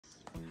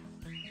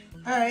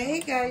Alright, hey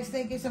guys,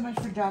 thank you so much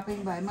for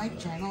dropping by my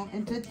channel,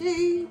 and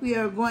today we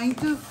are going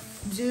to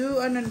do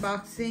an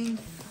unboxing.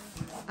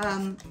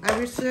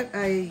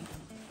 I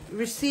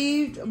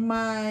received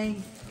my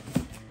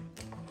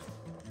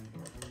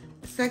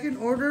second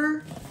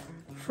order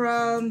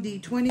from the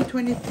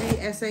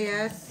 2023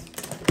 SAS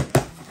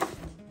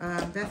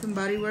Bath and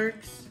Body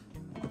Works.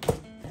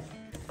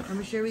 I'm going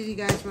to share with you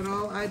guys what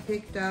all I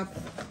picked up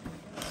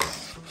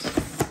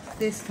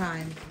this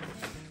time.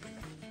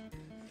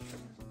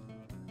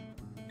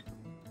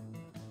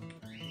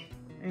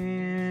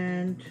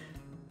 And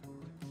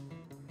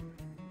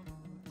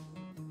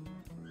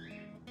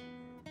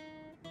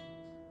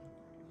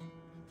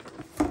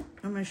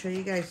I'm going to show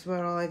you guys what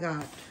all I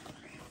got.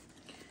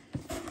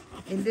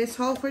 In this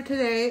haul for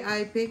today,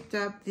 I picked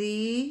up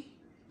the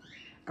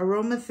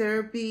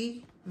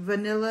Aromatherapy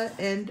Vanilla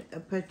and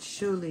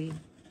Patchouli.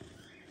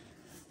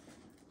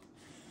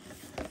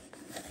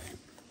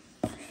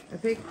 I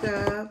picked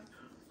up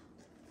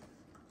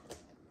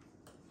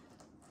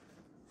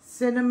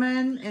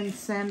Cinnamon and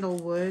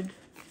Sandalwood.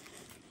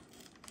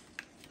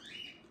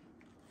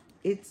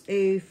 It's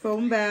a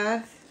foam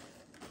bath.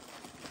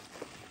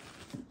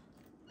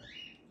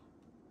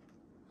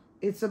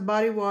 It's a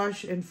body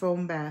wash and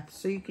foam bath,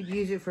 so you could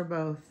use it for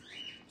both.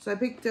 So I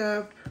picked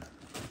up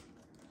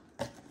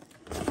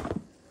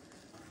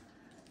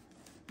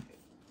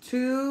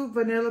 2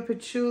 vanilla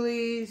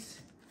patchoulis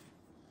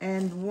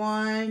and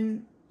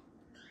 1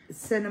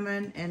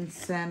 cinnamon and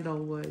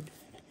sandalwood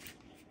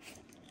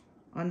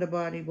on the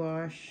body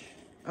wash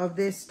of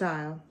this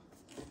style.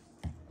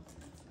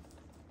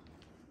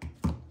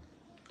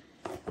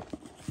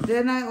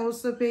 Then I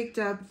also picked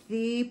up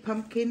the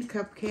pumpkin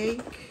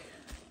cupcake.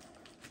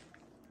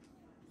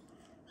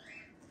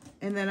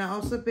 And then I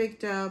also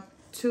picked up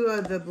 2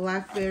 of the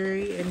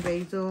blackberry and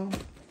basil.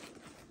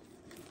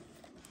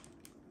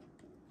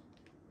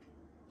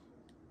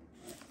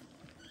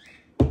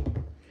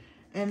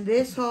 And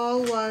this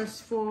haul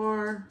was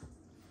for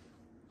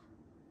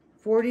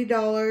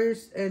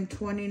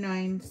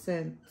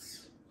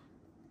 $40.29.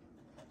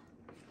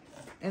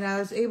 And I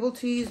was able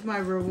to use my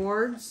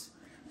rewards.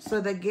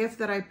 So the gift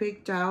that I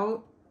picked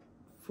out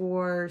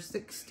for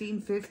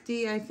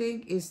 $16.50, I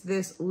think, is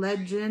this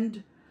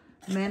Legend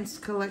Men's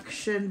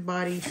Collection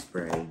body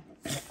spray.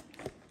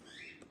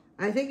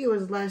 I think it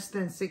was less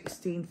than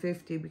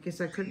 $16.50 because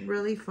I couldn't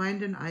really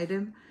find an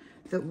item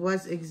that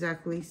was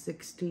exactly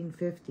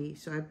 $16.50.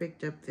 So I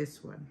picked up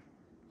this one.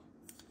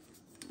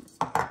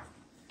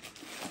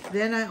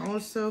 Then I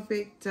also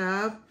picked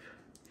up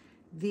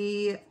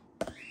the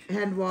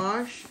hand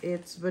wash.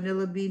 It's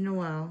Vanilla Bean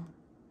Noel.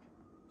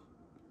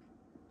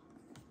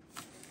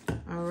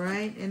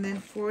 Alright, and then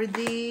for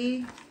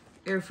the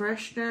air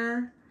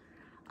freshener,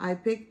 I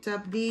picked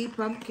up the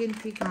pumpkin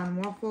pecan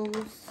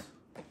waffles.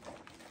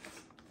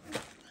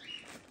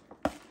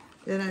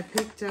 Then I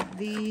picked up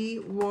the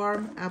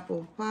warm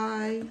apple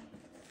pie.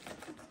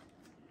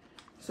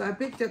 So I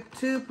picked up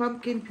 2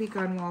 pumpkin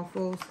pecan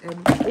waffles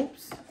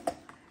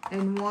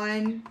and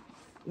 1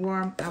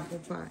 warm apple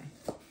pie.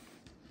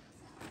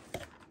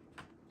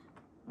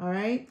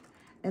 Alright,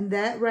 and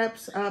that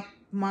wraps up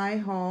my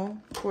haul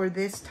for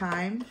this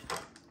time,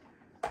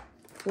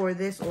 for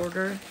this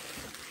order.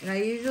 And I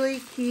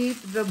usually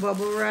keep the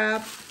bubble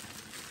wrap,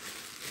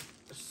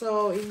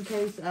 so in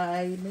case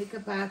I make a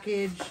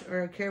package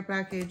or a care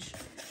package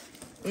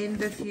in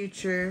the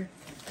future,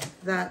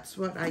 that's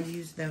what I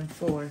use them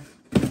for.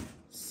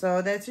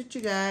 So that's it, you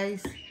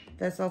guys.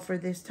 That's all for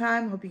this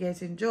time. Hope you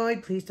guys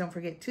enjoyed. Please don't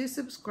forget to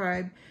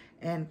subscribe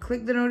and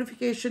click the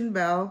notification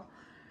bell,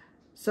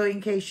 so in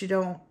case you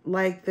don't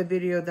like the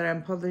video that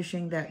I'm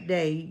publishing that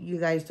day, you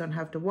guys don't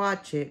have to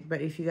watch it.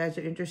 But if you guys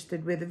are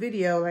interested with the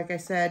video, like I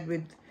said,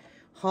 with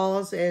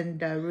hauls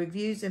and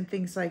reviews and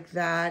things like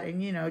that,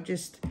 and you know,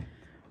 just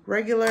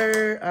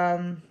regular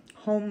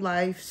home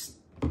life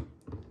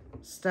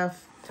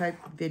stuff type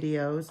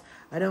videos.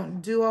 I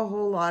don't do a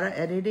whole lot of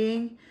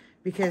editing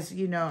because,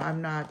 you know,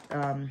 I'm not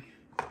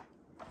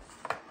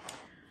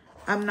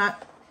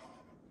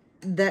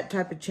that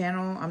type of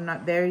channel. I'm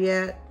not there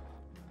yet,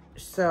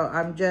 so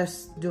I'm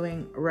just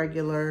doing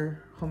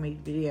regular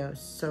homemade videos.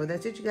 So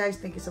that's it, you guys.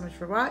 Thank you so much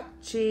for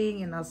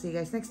watching, and I'll see you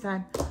guys next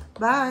time.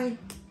 Bye.